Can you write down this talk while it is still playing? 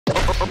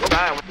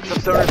Alright, what's up,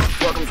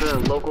 stoners? Welcome to the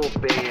local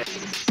Bay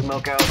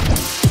Smokeout.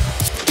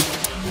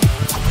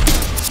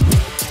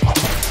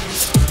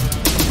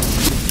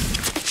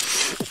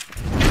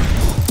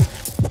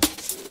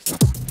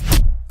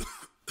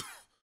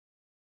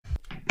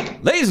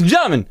 Ladies and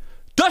gentlemen,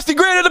 Dusty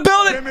Grant in the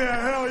building! Give me a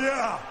hell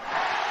yeah!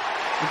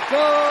 Let's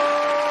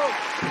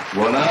go!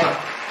 What up?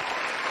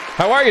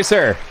 How are you,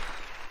 sir?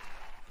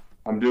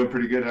 I'm doing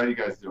pretty good. How you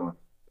guys doing?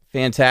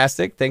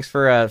 Fantastic. Thanks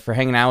for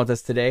hanging out with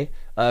us today.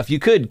 If you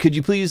could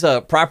you please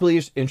properly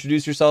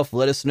introduce yourself?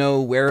 Let us know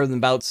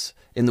whereabouts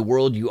in the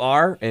world you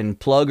are, and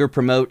plug or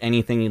promote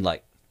anything you'd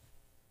like.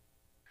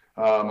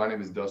 My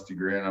name is Dusty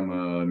Grant. I'm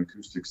an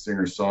acoustic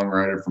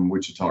singer-songwriter from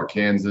Wichita,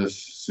 Kansas,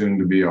 soon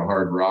to be a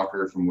hard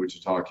rocker from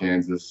Wichita,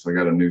 Kansas. I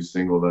got a new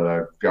single that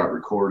I've got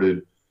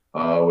recorded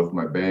with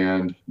my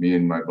band. Me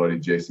and my buddy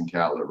Jason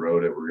Catlett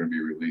wrote it. We're going to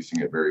be releasing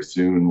it very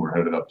soon. We're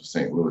headed up to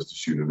St. Louis to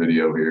shoot a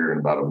video here in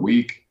about a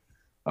week.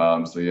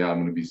 So yeah, I'm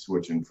going to be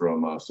switching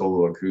from a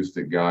solo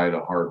acoustic guy to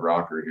hard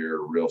rocker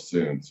here real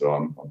soon. So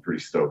I'm pretty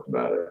stoked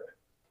about it.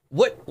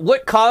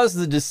 What caused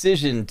the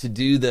decision to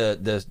do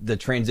the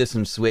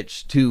transition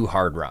switch to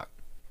hard rock?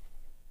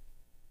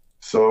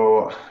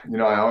 So, you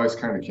know, I always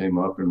kind of came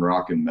up in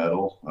rock and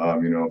metal,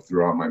 you know,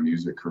 throughout my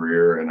music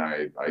career. And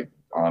I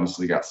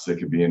honestly got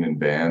sick of being in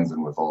bands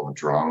and with all the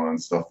drama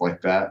and stuff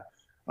like that.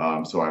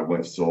 So I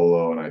went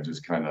solo, and I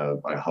just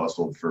I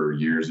hustled for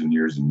years and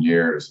years and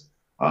years.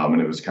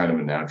 And it was kind of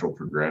a natural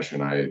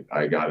progression.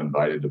 I got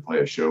invited to play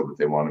a show, but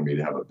they wanted me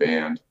to have a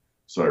band.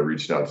 So I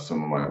reached out to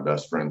some of my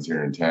best friends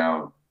here in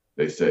town.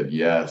 They said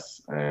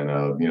yes. And,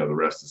 you know, the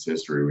rest is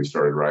history. We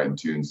started writing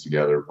tunes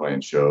together,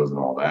 playing shows and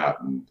all that.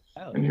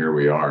 And here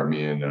we are,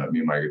 me and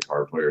my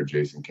guitar player,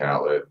 Jason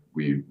Catlett,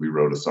 we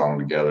wrote a song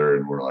together,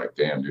 and we're like,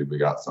 damn, dude, we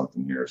got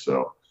something here.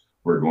 So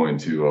we're going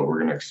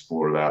to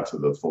explore that to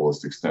the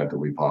fullest extent that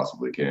we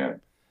possibly can.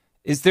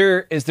 Is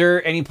there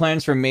any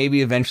plans for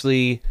maybe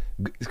eventually,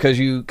 because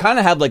you kind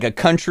of have like a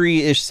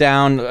country-ish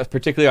sound,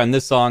 particularly on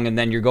this song, and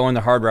then you're going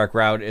the hard rock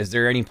route, is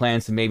there any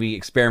plans to maybe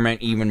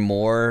experiment even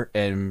more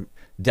and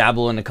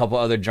dabble in a couple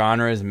other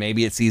genres?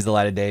 Maybe it sees the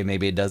light of day,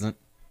 maybe it doesn't.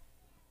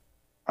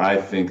 I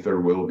think there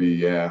will be.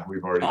 Yeah,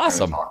 we've already kind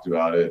of talked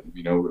about it.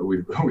 You know,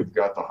 we've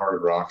got the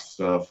hard rock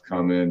stuff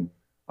coming,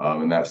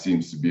 and that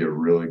seems to be a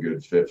really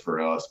good fit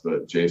for us.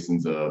 But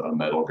Jason's a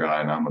metal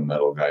guy, and I'm a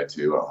metal guy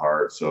too at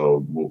heart.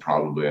 So we'll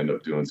probably end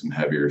up doing some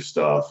heavier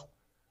stuff.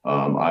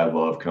 I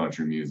love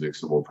country music,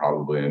 so we'll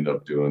probably end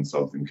up doing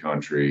something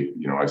country.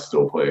 You know, I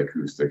still play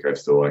acoustic. I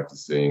still like to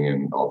sing,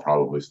 and I'll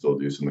probably still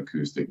do some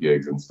acoustic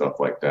gigs and stuff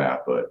like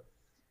that. But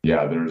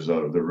yeah,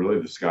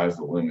 the sky's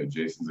the limit.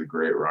 Jason's a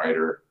great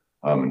writer.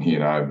 And he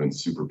and I have been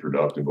super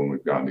productive when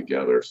we've gotten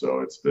together.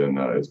 So it's been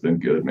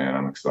good, man.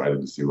 I'm excited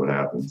to see what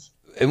happens.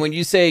 And when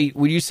you say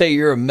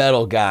you're a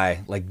metal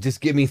guy, like, just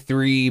give me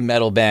 3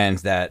 metal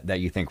bands that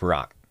you think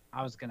rock.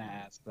 I was gonna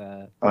ask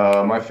that.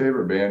 My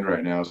favorite band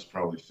right now is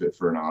probably Fit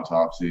for an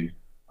Autopsy.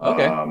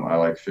 Okay. I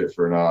like Fit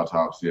for an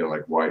Autopsy. I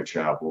like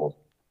Whitechapel.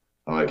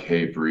 I like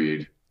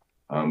Hatebreed.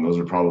 Those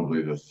are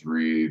probably the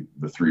three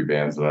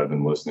bands that I've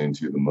been listening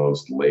to the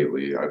most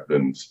lately. I've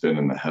been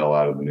spinning the hell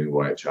out of the new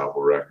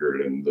Whitechapel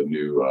record, and the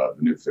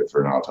new Fit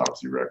for an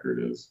Autopsy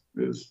record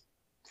is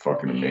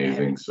fucking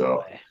amazing.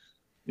 So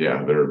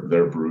yeah,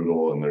 they're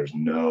brutal, and there's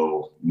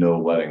no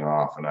letting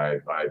off, and I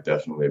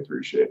definitely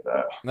appreciate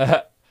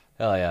that.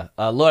 Hell yeah.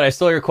 Lloyd, I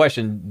stole your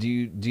question. Do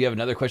you have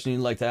another question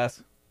you'd like to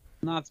ask?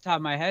 Not off the top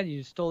of my head,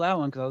 you stole that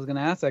one because I was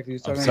gonna ask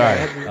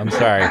that. I'm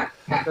sorry.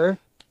 Sure.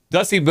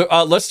 Dusty, but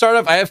let's start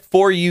off. I have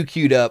 4 you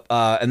queued up,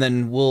 and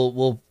then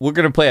we're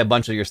gonna play a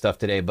bunch of your stuff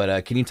today.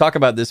 But can you talk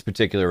about this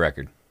particular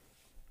record?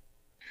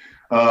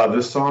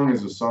 This song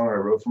is a song I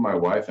wrote for my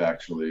wife,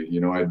 actually. You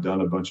know, I'd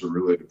done a bunch of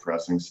really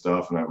depressing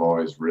stuff, and I've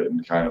always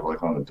written kind of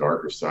like on the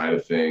darker side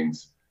of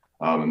things.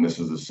 And this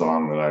is a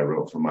song that I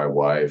wrote for my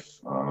wife,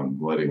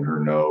 letting her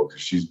know,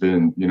 because she's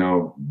been, you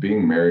know,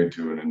 being married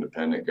to an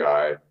independent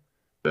guy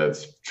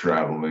that's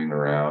traveling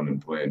around and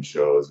playing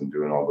shows and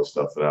doing all the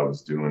stuff that I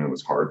was doing. It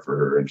was hard for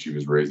her, and she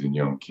was raising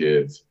young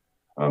kids.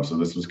 So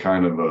this was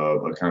kind of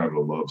a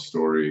love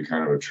story,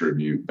 kind of a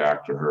tribute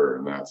back to her,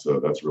 and that's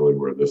really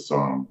where this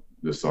song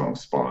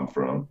spawned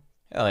from.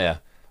 Hell yeah.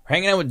 We're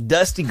hanging out with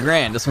Dusty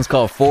Grant. This one's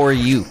called For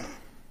You.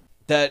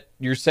 That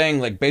you're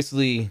saying, like,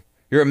 basically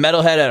you're a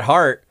metalhead at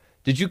heart.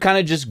 Did you kind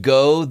of just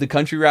go the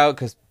country route?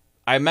 Because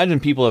I imagine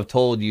people have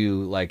told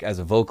you, like, as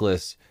a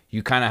vocalist,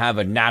 you kind of have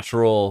a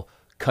natural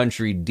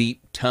country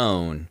deep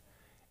tone,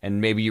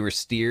 and maybe you were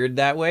steered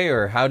that way,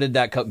 or how did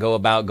that go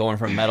about, going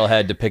from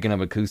metalhead to picking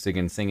up acoustic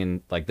and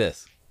singing like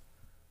this?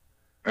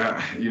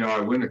 You know, I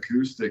went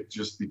acoustic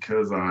just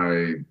because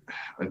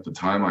at the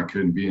time I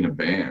couldn't be in a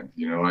band.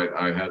 You know,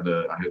 I had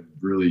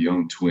really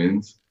young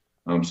twins.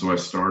 So I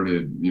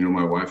started, you know,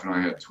 my wife and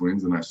I had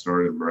twins, and I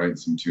started writing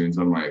some tunes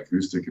on my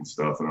acoustic and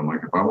stuff. And I'm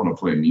like, if I want to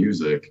play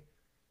music,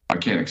 I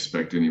can't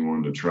expect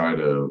anyone to try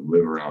to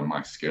live around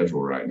my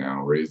schedule right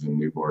now, raising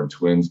newborn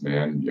twins,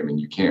 man. I mean,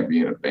 you can't be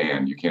in a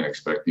band. You can't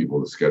expect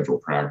people to schedule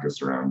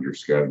practice around your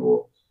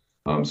schedule.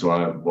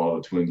 While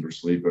the twins were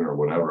sleeping or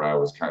whatever, I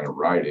was kind of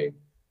writing.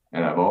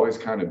 And I've always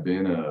kind of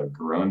been a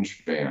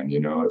grunge fan.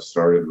 It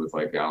started with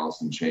like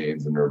Alice in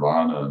Chains and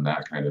Nirvana and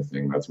that kind of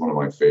thing. That's one of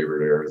my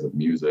favorite eras of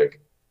music.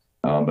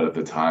 But at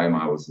the time,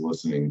 I was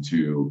listening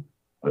to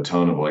a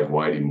ton of like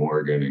Whitey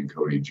Morgan and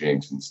Cody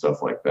Jinks and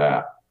stuff like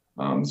that.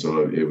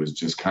 So it was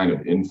just kind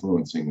of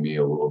influencing me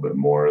a little bit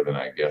more than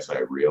I guess I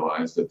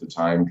realized at the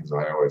time, because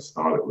I always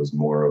thought it was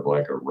more of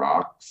like a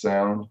rock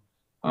sound.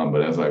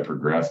 But as I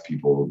progressed,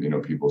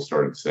 people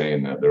started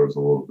saying that there was a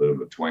little bit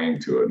of a twang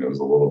to it, and it was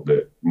a little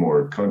bit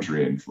more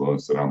country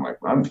influenced. And I'm like,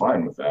 I'm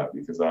fine with that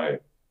because I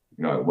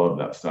love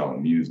that style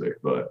of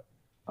music. But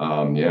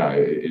yeah,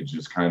 it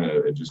just kind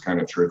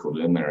of trickled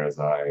in there as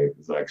I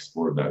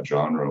explored that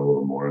genre a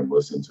little more and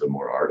listened to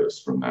more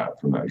artists from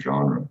that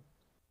genre.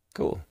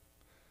 Cool.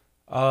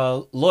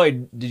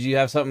 Lloyd, did you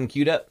have something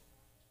queued up?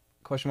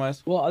 Question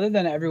wise? Well, other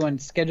than everyone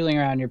scheduling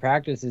around your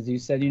practices, you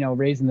said,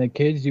 raising the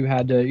kids, you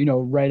had to,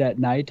 write at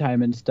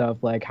nighttime and stuff.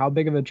 Like, how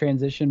big of a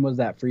transition was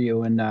that for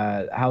you? And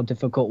how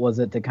difficult was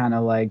it to kind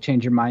of like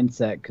change your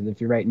mindset? Because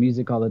if you write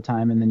music all the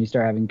time and then you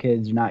start having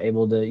kids, you're not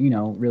able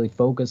to, really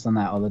focus on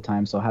that all the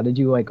time. So how did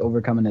you like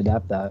overcome and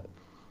adapt that?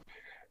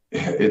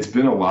 It's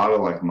been a lot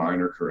of like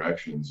minor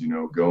corrections,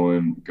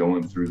 going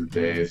through the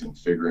days and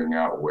figuring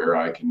out where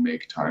I can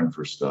make time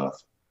for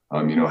stuff.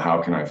 How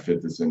can I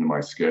fit this into my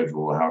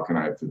schedule? How can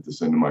I fit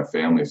this into my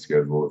family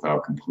schedule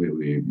without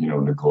completely,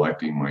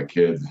 neglecting my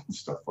kids and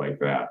stuff like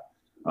that?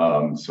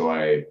 So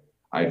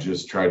I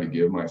just tried to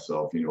give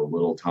myself,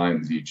 little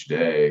times each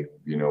day,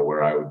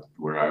 where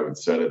I would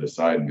set it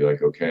aside and be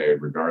like, okay,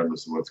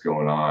 regardless of what's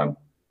going on,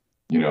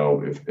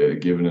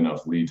 if given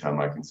enough lead time,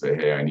 I can say,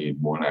 hey, I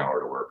need 1 hour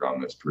to work on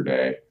this per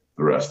day.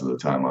 The rest of the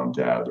time I'm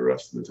dad. The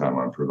rest of the time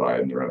I'm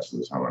providing. The rest of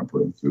the time I'm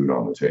putting food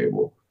on the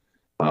table.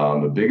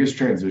 The biggest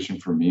transition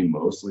for me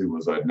mostly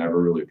was I'd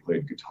never really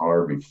played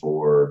guitar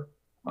before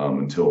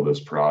until this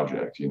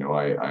project.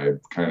 I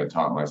kind of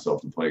taught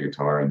myself to play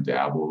guitar and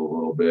dabbled a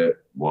little bit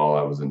while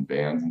I was in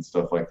bands and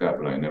stuff like that,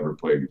 but I never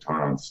played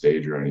guitar on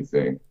stage or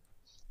anything.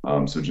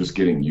 So just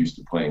getting used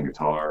to playing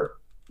guitar,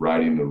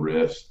 writing the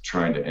riffs,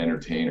 trying to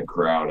entertain a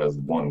crowd as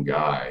one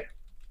guy,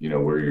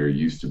 where you're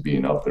used to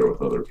being up there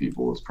with other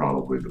people was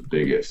probably the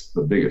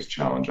biggest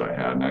challenge I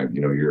had.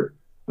 And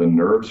the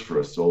nerves for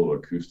a solo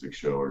acoustic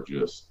show are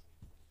just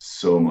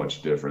so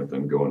much different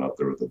than going up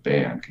there with a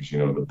band, because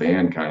the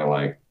band kind of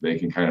like they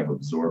can kind of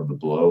absorb the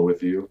blow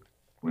with you.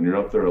 When you're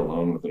up there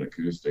alone with an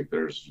acoustic,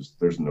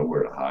 there's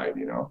nowhere to hide.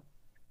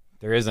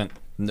 There isn't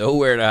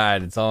nowhere to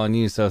hide. It's all on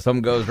you. So if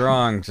something goes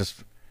wrong,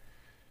 it's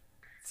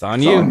on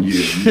It's you. on you.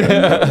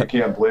 You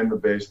can't blame the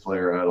bass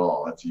player at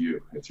all. That's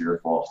you. It's your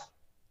fault.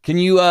 Can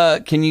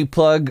you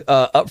plug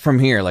Up From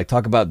Here? Like,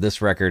 talk about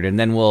this record, and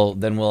then we'll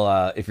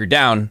if you're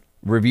down,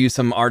 review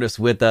some artists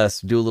with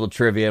us, do a little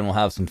trivia, and we'll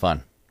have some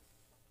fun.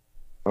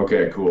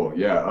 Okay, cool.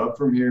 Yeah, Up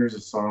From Here is a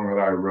song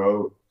that I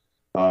wrote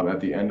at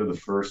the end of the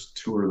first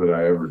tour that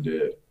I ever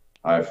did.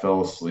 I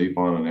fell asleep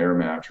on an air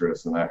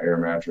mattress, and that air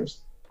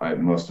mattress I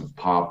must have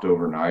popped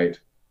overnight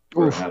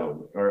or had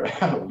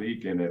a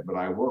leak in it. But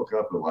I woke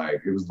up at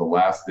it was the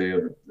last day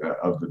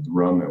of the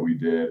run that we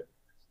did.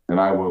 And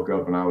I woke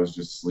up and I was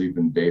just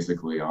sleeping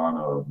basically on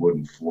a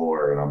wooden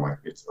floor. And I'm like,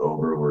 it's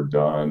over. We're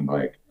done.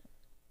 Like,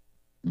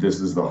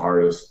 this is the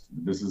hardest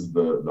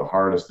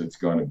it's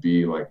going to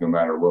be. Like, no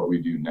matter what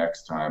we do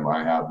next time,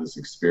 I have this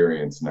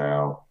experience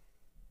now.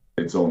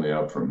 It's only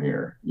up from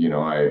here.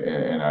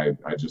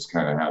 I just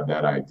kind of had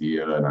that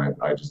idea, and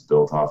I just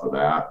built off of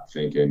that,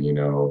 thinking,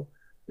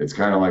 it's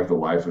kind of like the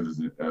life of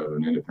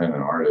an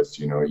independent artist.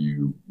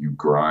 You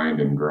grind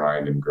and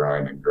grind and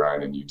grind and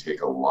grind, and you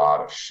take a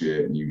lot of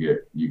shit, and you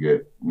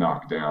get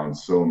knocked down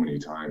so many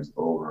times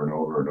over and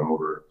over and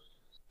over.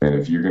 And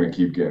if you're going to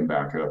keep getting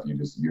back up,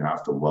 you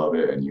have to love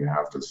it, and you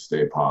have to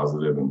stay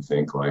positive and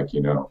think like,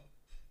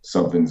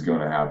 something's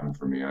going to happen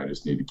for me. I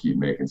just need to keep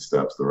making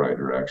steps the right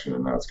direction.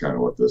 And that's kind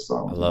of what this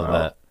song is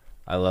about.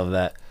 I love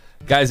that.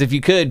 Guys, if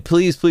you could,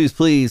 please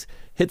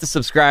hit the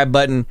subscribe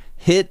button,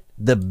 hit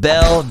the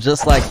bell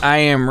just like I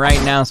am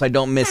right now so I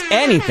don't miss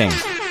anything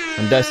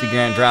when Dusty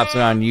Grant drops it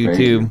on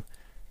YouTube.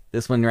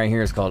 This one right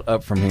here is called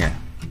Up From Here.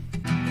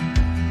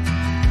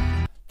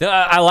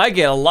 I like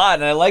it a lot,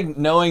 and I like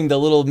knowing the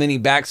little mini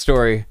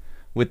backstory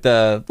with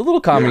the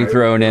little comedy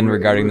thrown in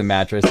regarding the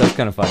mattress. That's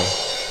kind of funny.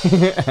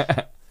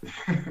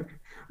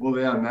 Well,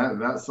 yeah,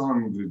 and that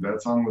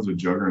song was a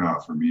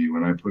juggernaut for me.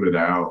 When I put it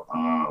out,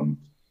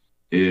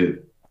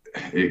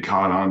 it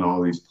caught on to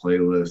all these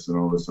playlists and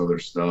all this other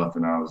stuff,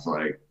 and I was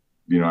like,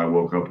 I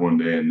woke up one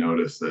day and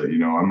noticed that,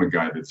 I'm a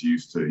guy that's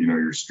used to,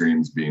 your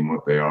streams being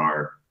what they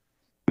are.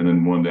 And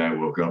then one day I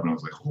woke up and I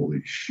was like,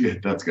 holy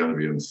shit, that's got to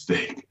be a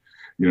mistake.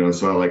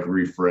 So I like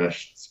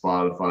refreshed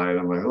Spotify, and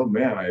I'm like, oh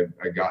man,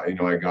 I got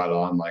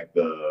on like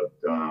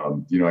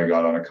I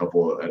got on a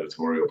couple of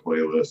editorial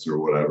playlists or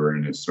whatever,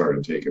 and it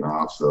started taking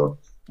off. So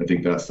I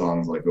think that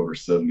song's like over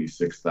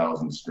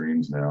 76,000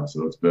 streams now.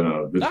 So it's been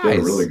a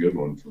really good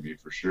one for me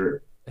for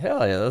sure.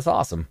 Hell yeah, that's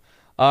awesome.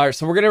 So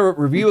we're gonna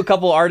review a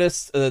couple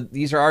artists.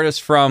 These are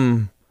artists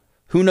from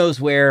who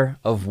knows where,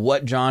 of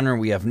what genre,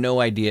 we have no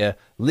idea.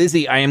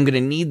 Lizzie, I am going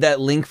to need that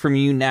link from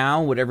you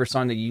now, whatever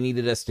song that you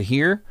needed us to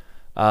hear.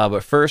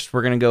 But first,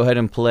 we're going to go ahead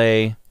and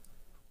play.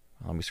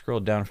 Let me scroll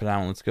down for that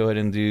one. Let's go ahead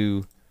and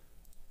do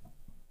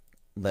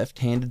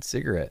Left-Handed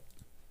Cigarette.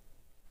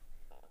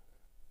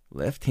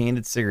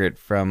 Left-Handed Cigarette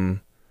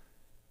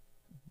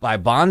by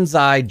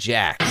Bonsai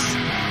Jax.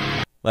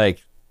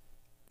 Like,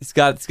 he's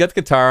got the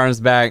guitar on his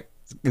back,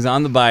 he's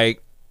on the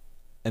bike,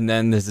 and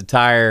then there's a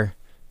tire.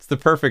 It's the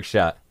perfect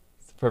shot.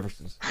 It's the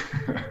perfect.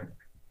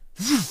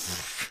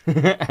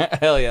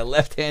 Hell yeah,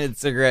 Left-Handed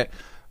Cigarette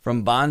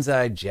from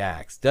Bonsai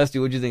Jax. Dusty,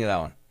 what'd you think of that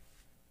one?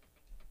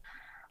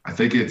 I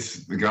think it's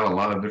got a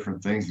lot of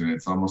different things in it.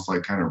 It's almost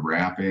like kind of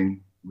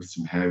rapping with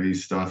some heavy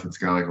stuff. It's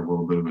got like a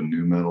little bit of a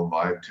nu metal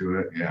vibe to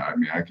it. Yeah, I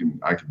mean, I can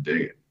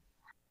dig it.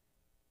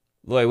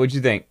 Lloyd, what'd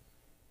you think?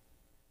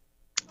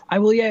 I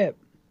will, yeah.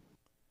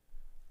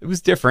 It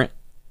was different.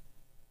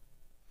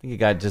 I think it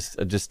got just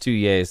 2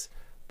 yays.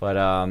 But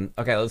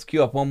okay, let's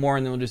queue up one more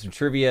and then we'll do some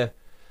trivia.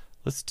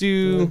 Let's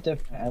do.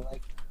 Different. I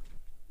like.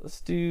 Let's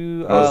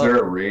do. Is there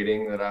a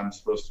rating that I'm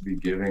supposed to be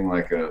giving,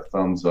 like a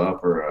thumbs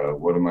up, or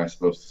what am I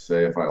supposed to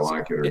say if I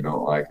like it or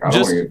don't like? I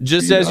don't want to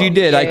just as you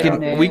did.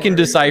 We can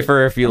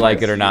decipher if you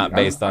like it or not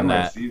based on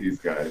that. See these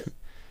guys.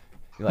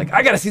 You're like,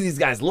 I gotta see these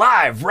guys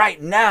live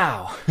right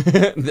now.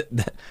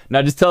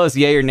 Now, just tell us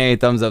yay or nay,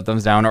 thumbs up,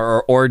 thumbs down,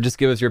 or just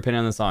give us your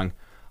opinion on the song.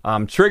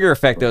 Trigger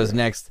Effect though is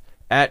next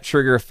at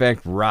Trigger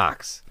Effect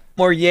Rocks.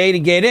 More yay to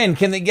get in.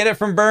 Can they get it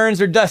from Burns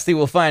or Dusty?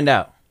 We'll find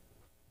out.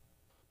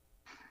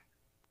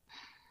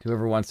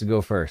 Whoever wants to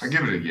go first. I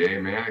give it a yay,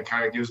 man. It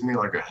kind of gives me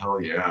like a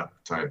hell yeah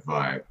type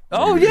vibe.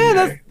 Oh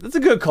yeah, that's a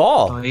good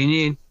call. All you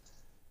need.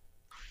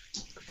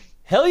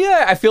 Hell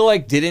yeah, I feel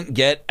like didn't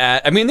get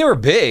at. I mean, they were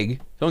big.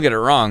 Don't get it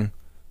wrong,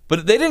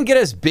 but they didn't get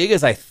as big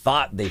as I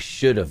thought they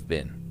should have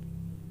been.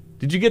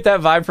 Did you get that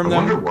vibe from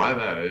them? I wonder why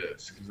that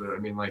is. Because I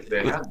mean, like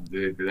they had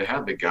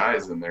the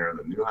guys in there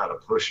that knew how to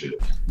push it.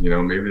 You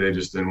know, maybe they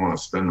just didn't want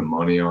to spend the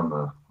money on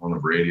the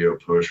radio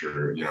push,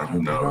 or you know,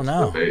 who knows? I don't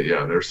know. But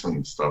yeah, there's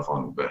some stuff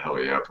on the Hell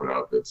Yeah put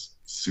out that's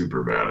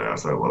super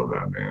badass. I love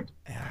that band.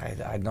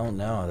 I don't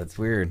know. That's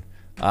weird.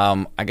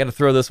 I got to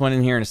throw this one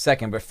in here in a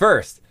second, but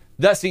first,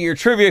 Dusty, your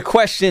trivia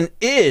question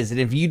is, and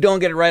if you don't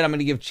get it right, I'm going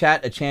to give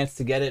chat a chance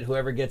to get it.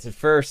 Whoever gets it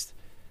first,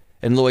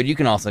 and Lloyd, you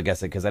can also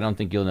guess it because I don't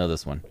think you'll know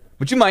this one.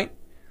 But you might.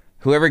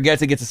 Whoever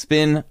gets it gets a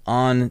spin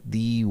on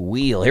the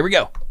wheel. Here we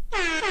go.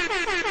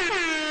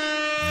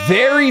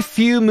 Very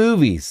few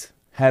movies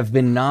have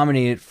been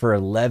nominated for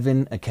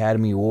 11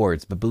 Academy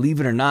Awards. But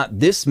believe it or not,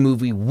 this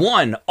movie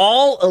won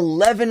all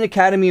 11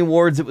 Academy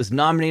Awards it was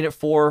nominated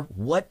for.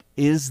 What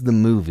is the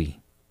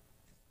movie?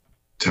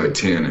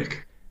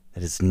 Titanic.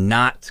 That is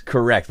not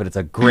correct, but it's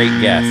a great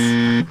guess.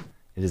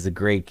 It is a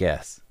great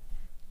guess.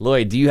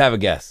 Lloyd, do you have a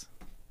guess?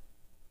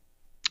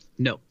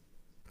 No.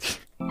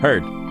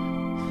 Heard.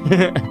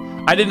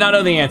 I did not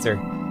know the answer.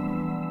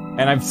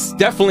 And I've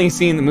definitely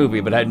seen the movie,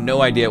 but I had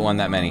no idea it won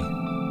that many.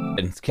 And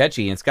it's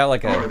catchy. And it's got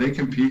like a... Oh,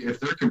 if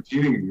they're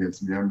competing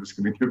against me, I'm just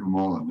going to give them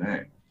all a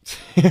name.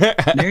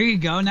 There you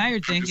go. Now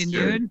you're thinking,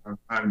 dude.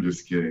 I'm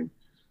just kidding.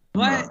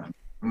 What?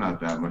 I'm not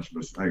that much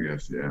of a... I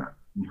guess, yeah.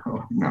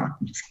 No, I'm not.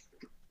 I'm just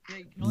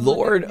kidding.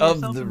 Lord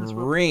of the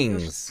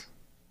Rings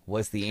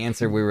was the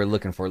answer we were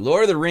looking for.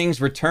 Lord of the Rings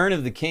Return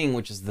of the King,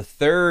 which is the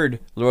third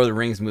Lord of the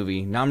Rings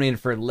movie, nominated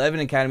for 11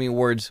 Academy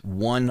Awards,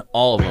 won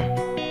all of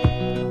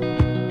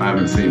them. I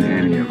haven't seen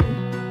any of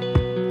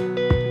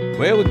them.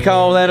 Well, we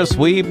call that a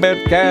sweep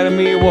at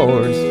Academy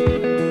Awards.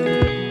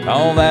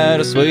 Call that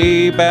a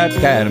sweep at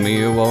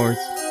Academy Awards.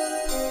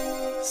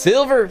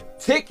 Silver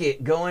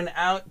ticket going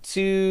out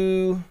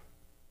to...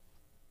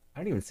 I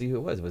don't even see who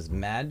it was. It was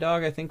Mad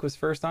Dog, I think, was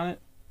first on it.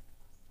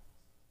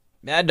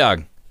 Mad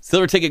Dog.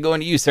 Silver ticket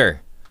going to you, sir.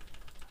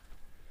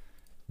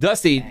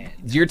 Dusty,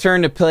 it's your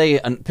turn to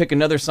pick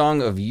another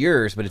song of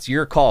yours, but it's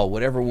your call.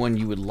 Whatever one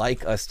you would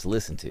like us to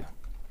listen to.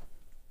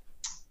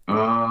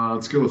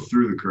 Let's go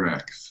Through the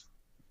Cracks.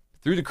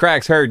 Through the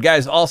Cracks, heard.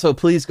 Guys, also,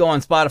 please go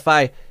on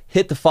Spotify.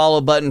 Hit the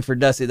follow button for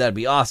Dusty. That'd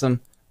be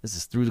awesome. This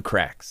is Through the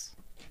Cracks.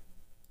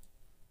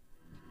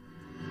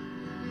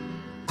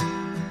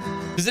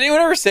 Does anyone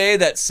ever say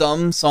that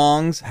some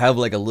songs have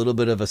like a little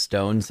bit of a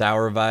Stone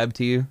Sour vibe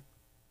to you?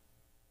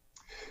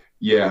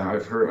 Yeah,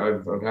 I've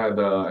had.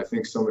 I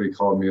think somebody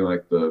called me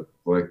like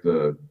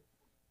the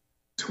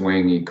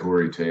twangy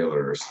Corey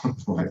Taylor or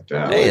something like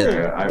that. Hey,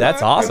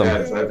 that's awesome.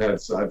 I've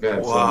had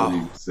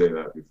somebody say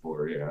that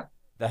before. Yeah,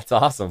 that's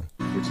awesome.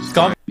 Which is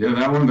yeah,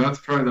 that one. That's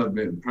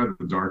probably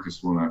the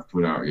darkest one I've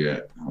put out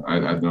yet.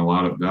 I've done a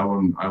lot of that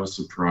one. I was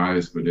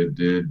surprised, but it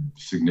did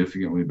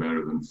significantly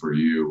better than For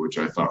You, which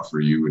I thought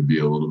For You would be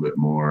a little bit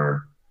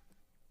more.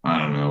 I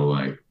don't know,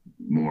 like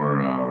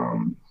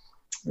more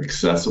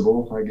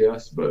accessible, I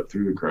guess. But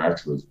Through the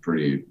Cracks was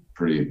pretty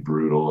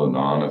brutal and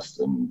honest,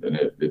 and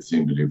it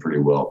seemed to do pretty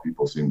well.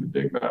 People seem to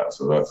dig that,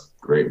 so that's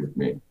great with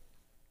me.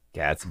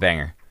 Yeah, it's a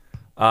banger.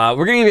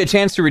 We're gonna give you a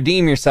chance to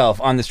redeem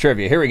yourself on this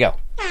trivia. Here we go.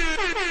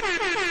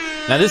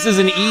 Now this is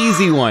an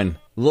easy one.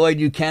 Lloyd,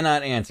 you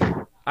cannot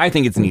answer. I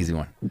think it's an easy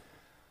one.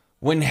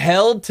 When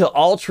held to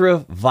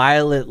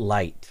ultraviolet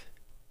light,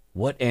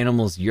 what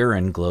animal's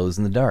urine glows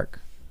in the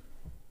dark?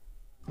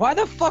 Why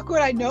the fuck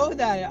would I know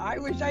that? I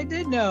wish I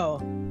did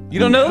know. You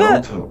don't know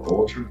that? To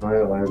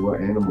ultraviolet,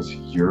 what animal's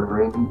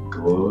urine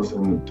glows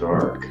in the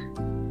dark?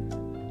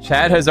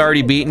 Chad has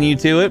already beaten you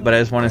to it, but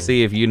I just want to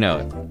see if you know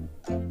it.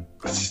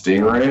 A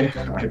stingray?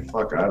 I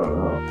don't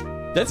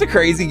know. That's a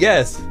crazy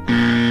guess.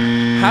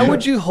 How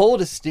would you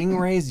hold a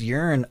stingray's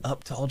urine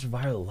up to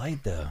ultraviolet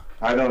light, though?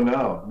 I don't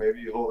know. Maybe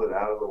you hold it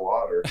out of the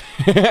water.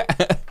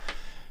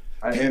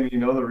 And you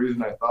know the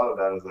reason I thought of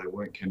that is I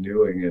went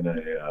canoeing in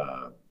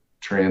a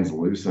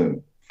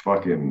translucent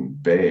fucking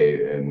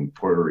bay in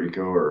Puerto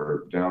Rico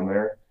or down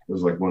there. It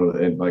was like one of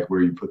the like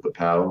where you put the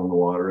paddle in the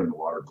water and the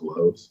water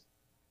glows.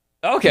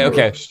 Okay.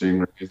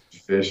 Stingrays,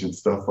 fish, and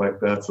stuff like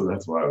that. So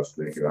that's why I was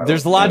thinking.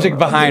 There's logic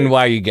behind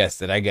why you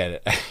guessed it. I get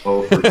it.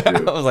 Oh for 2.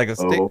 I was like a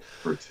stick. 0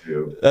 for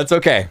 2. That's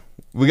okay.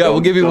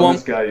 We'll give you one.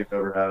 Dumbest guy you've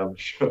ever had on the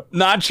show.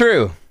 Not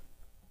true.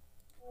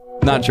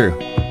 Not true.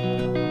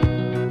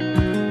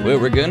 Well,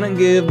 we're gonna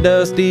give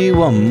Dusty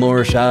one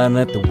more shot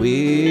at the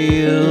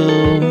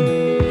wheel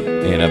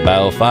in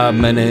about 5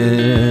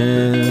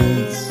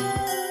 minutes.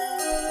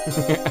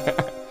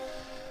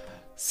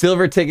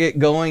 Silver ticket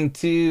going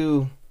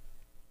to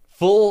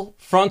full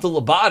frontal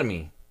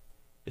lobotomy.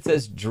 It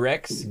says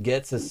Drex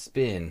gets a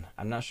spin.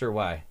 I'm not sure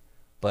why,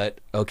 but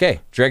okay.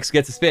 Drex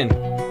gets a spin.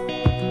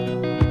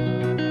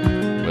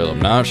 Well, I'm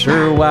not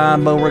sure why,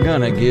 but we're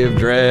gonna give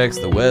Drex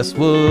the West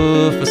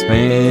Wolf a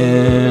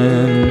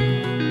spin.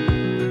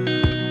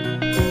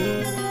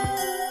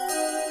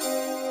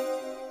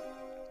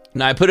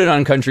 Now, I put it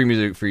on country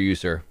music for you,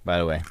 sir, by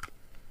the way.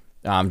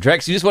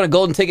 Drex, you just want a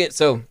golden ticket,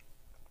 so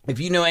if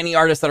you know any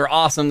artists that are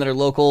awesome, that are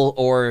local,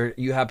 or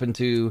you happen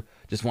to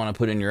just want to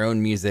put in your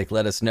own music,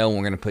 let us know, and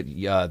we're going to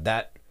put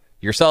that,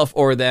 yourself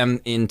or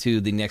them, into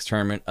the next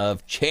tournament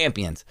of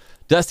champions.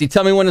 Dusty,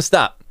 tell me when to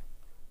stop.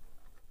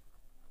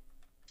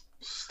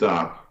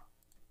 Stop.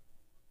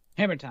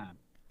 Hammer time.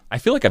 I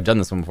feel like I've done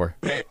this one before.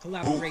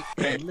 Collaborate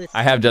and listen.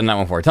 I have done that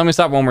one before. Tell me to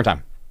stop one more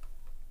time.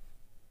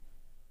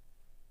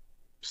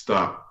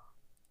 Stop.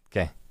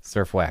 Okay,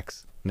 Surf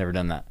Wax. Never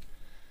done that.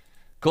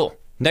 Cool.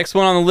 Next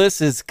one on the list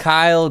is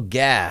Kyle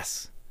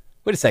Gass.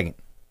 Wait a second.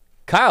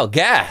 Kyle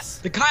Gass.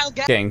 The Kyle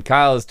Gass. Okay, and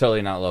Kyle is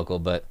totally not local,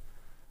 but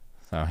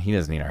so he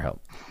doesn't need our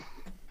help.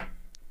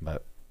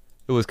 But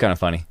it was kind of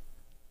funny.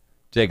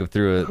 Jacob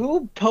threw it.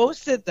 Who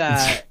posted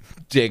that?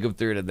 Jacob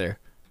threw it in there.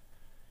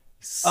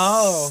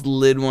 Oh.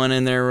 Slid one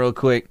in there real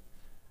quick.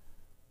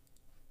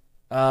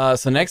 So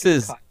next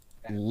is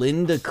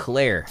Linda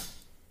Claire.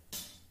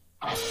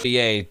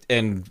 Yeah,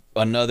 and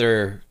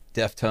another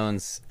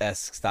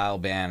Deftones-esque style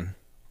band.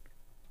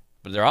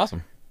 But they're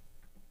awesome.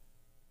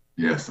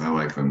 Yes, I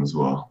like them as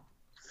well.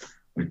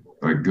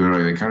 Like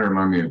good. They kind of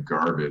remind me of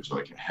Garbage,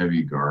 like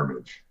heavy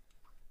Garbage.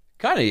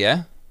 Kind of,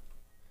 yeah.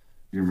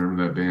 You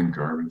remember that band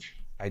Garbage?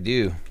 I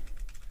do.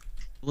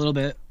 A little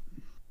bit.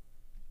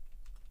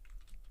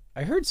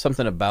 I heard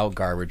something about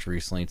Garbage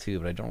recently too,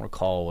 but I don't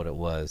recall what it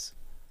was.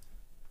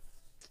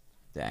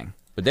 Dang.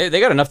 But they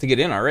got enough to get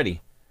in already.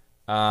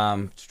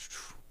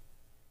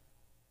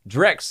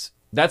 Drex,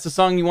 that's the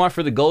song you want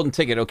for the golden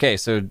ticket. Okay,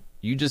 so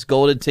you just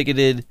golden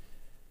ticketed.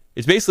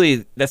 It's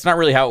basically, that's not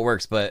really how it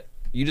works, but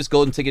you just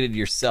golden ticketed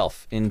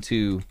yourself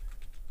into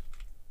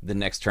the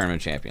next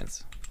tournament of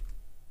champions.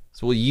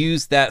 So we'll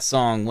use that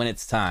song when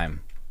it's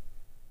time.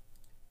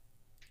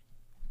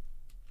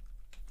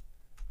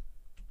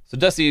 So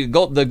Dusty,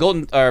 the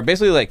golden are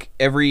basically like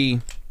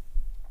every,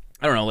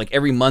 I don't know, like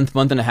every month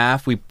and a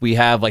half, we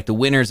have like the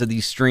winners of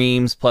these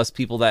streams plus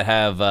people that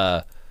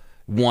have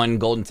won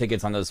golden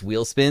tickets on those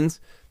wheel spins.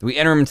 We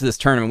enter them into this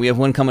tournament. We have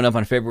one coming up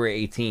on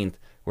February 18th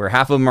where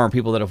half of them are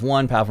people that have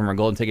won, half of them are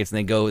golden tickets,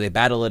 and they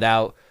battle it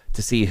out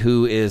to see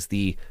who is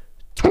the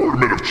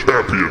Tournament of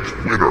Champions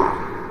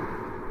winner.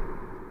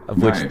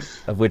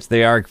 Of which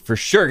they are for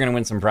sure going to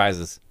win some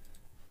prizes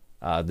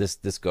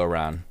this go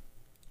around.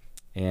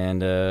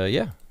 And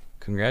yeah,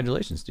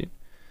 congratulations, dude.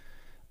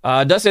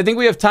 Dusty, I think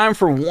we have time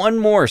for one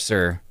more,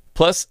 sir.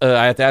 Plus,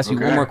 I have to ask you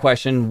one more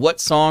question. What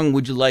song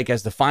would you like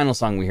as the final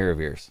song we hear of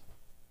yours?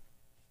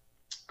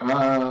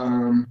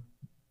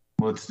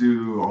 Let's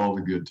do All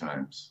the Good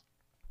Times.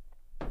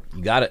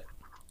 You got it.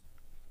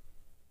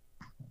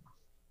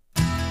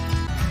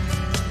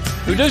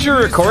 Who does your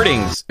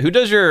recordings? Who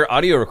does your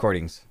audio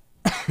recordings?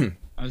 I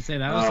would say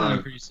that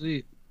was pretty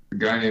sweet. A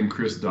guy named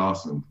Chris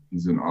Dawson.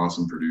 He's an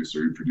awesome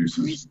producer. He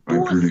produces. I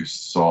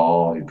produced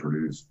Saul. He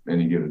produced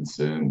Any Given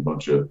Sin.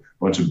 Bunch of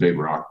big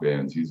rock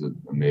bands. He's an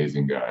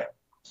amazing guy.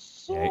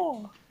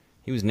 Yeah,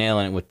 he was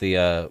nailing it with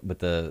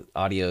the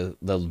audio,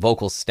 the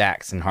vocal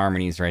stacks and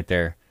harmonies right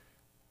there.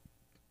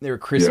 They were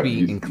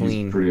crispy and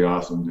clean. He's pretty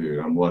awesome, dude.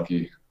 I'm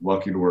lucky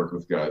to work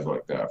with guys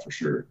like that for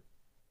sure.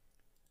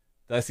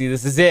 Dusty,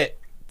 this is it.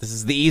 This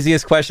is the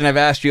easiest question I've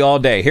asked you all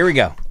day. Here we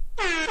go.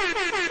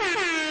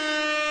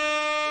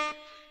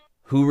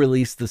 Who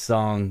released the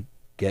song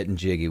Getting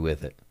Jiggy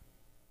With It?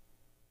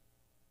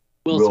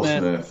 Will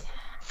Smith.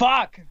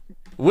 Fuck!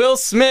 Will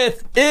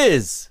Smith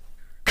is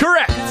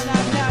correct.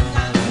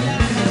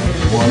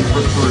 One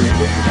for three.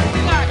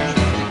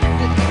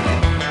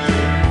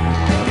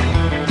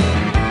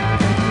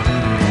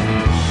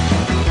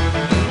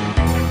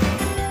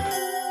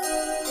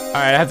 All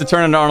right, I have to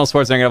turn on Arnold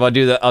Schwarzenegger. I'll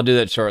do that. I'll do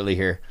that shortly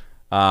here.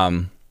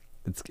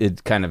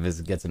 It kind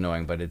of gets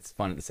annoying, but it's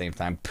fun at the same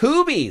time.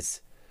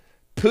 Poobies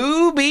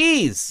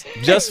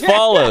just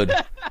followed.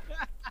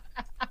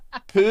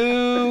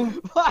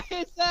 Why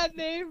is that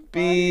name?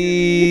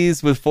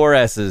 Bees with 4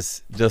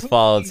 S's just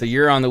followed. So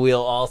you're on the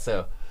wheel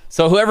also.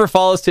 So whoever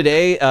follows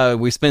today,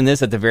 we spin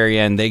this at the very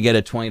end. They get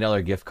a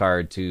 $20 gift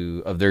card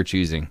of their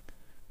choosing.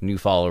 New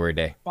follower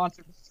day.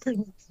 Sponsored.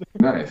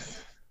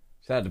 Nice.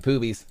 Shout out to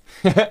Poobies.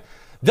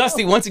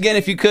 Dusty, once again,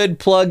 if you could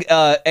plug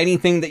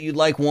anything that you'd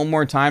like one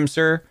more time,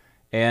 sir.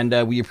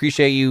 And we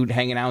appreciate you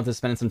hanging out with us,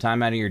 spending some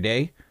time out of your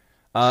day.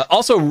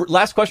 Also,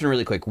 last question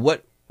really quick.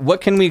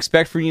 What can we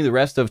expect from you the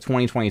rest of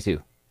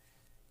 2022?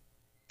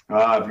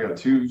 I've got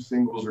 2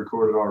 singles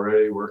recorded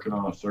already, working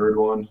on a 3rd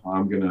one.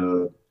 I'm going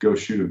to go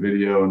shoot a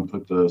video and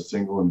put the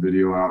single and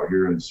video out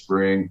here in the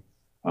spring.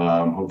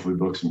 Hopefully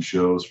book some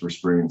shows for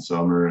spring and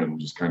summer and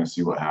just kind of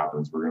see what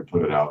happens. We're going to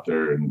put it out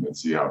there and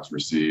see how it's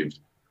received.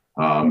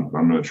 I'm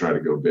going to try to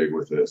go big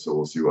with it, so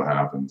we'll see what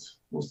happens.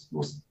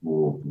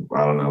 We'll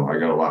I don't know. I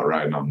got a lot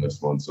riding on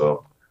this one,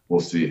 so we'll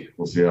see.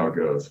 We'll see how it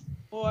goes.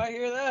 Oh, I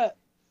hear that.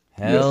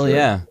 Hell Yes,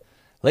 yeah.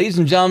 Ladies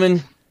and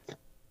gentlemen,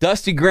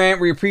 Dusty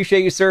Grant, we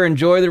appreciate you, sir.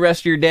 Enjoy the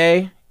rest of your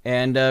day,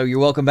 and you're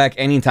welcome back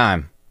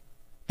anytime.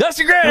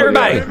 Dusty Grant,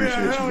 everybody! I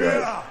appreciate you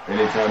guys.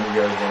 Anytime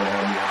you guys want to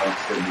have me on,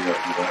 just hit me up.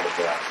 You guys.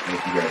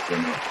 Thank you guys so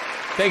much.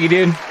 Thank you,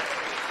 dude.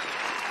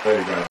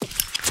 Later, guys.